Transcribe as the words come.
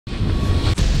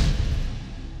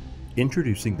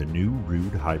Introducing the new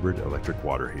Ruud Hybrid Electric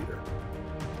Water Heater.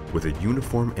 With a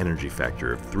uniform energy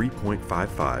factor of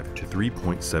 3.55 to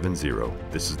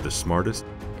 3.70, this is the smartest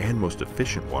and most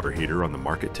efficient water heater on the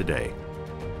market today.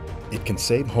 It can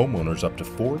save homeowners up to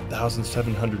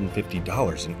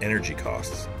 $4,750 in energy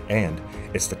costs, and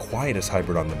it's the quietest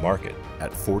hybrid on the market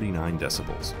at 49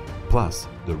 decibels. Plus,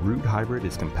 the Ruud Hybrid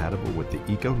is compatible with the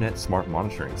EcoNet smart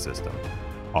monitoring system,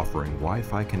 offering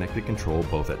Wi-Fi connected control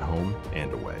both at home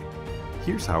and away.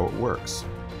 Here's how it works.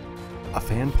 A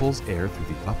fan pulls air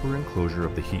through the upper enclosure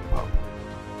of the heat pump.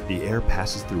 The air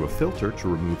passes through a filter to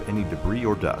remove any debris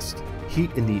or dust.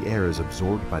 Heat in the air is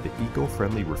absorbed by the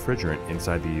eco-friendly refrigerant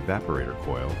inside the evaporator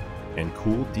coil, and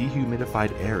cool,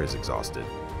 dehumidified air is exhausted.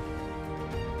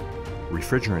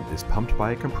 Refrigerant is pumped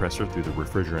by a compressor through the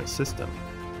refrigerant system.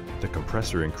 The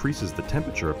compressor increases the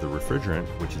temperature of the refrigerant,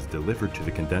 which is delivered to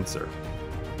the condenser.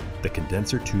 The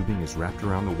condenser tubing is wrapped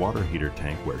around the water heater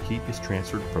tank where heat is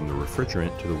transferred from the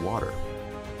refrigerant to the water.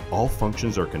 All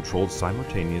functions are controlled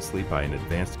simultaneously by an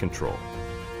advanced control.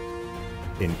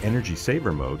 In energy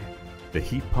saver mode, the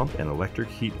heat pump and electric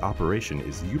heat operation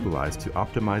is utilized to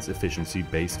optimize efficiency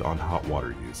based on hot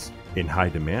water use. In high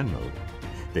demand mode,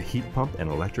 the heat pump and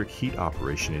electric heat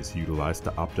operation is utilized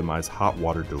to optimize hot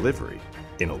water delivery.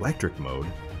 In electric mode,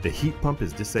 the heat pump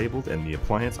is disabled and the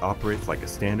appliance operates like a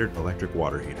standard electric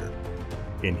water heater.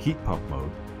 In heat pump mode,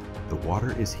 the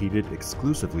water is heated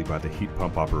exclusively by the heat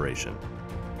pump operation.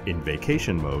 In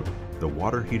vacation mode, the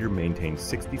water heater maintains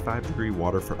 65-degree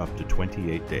water for up to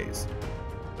 28 days.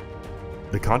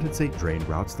 The condensate drain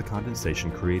routes the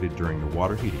condensation created during the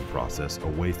water heating process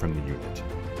away from the unit.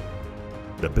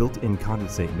 The built-in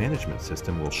condensate management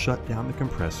system will shut down the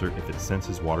compressor if it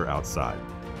senses water outside.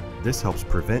 This helps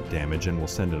prevent damage and will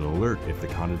send an alert if the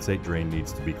condensate drain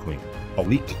needs to be cleaned. A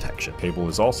leak detection cable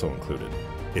is also included.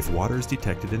 If water is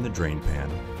detected in the drain pan,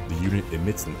 the unit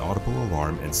emits an audible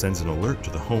alarm and sends an alert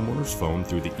to the homeowner's phone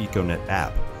through the EcoNet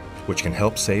app, which can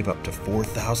help save up to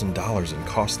 $4,000 in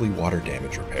costly water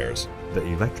damage repairs. The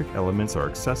electric elements are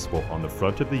accessible on the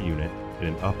front of the unit in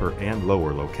an upper and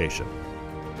lower location.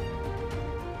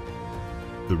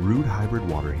 The Ruud Hybrid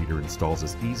water heater installs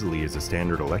as easily as a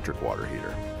standard electric water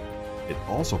heater. It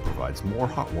also provides more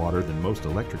hot water than most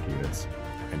electric units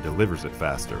and delivers it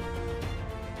faster.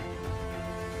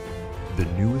 The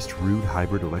newest Ruud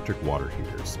Hybrid electric water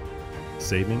heaters.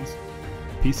 Savings,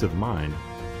 peace of mind,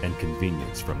 and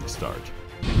convenience from the start.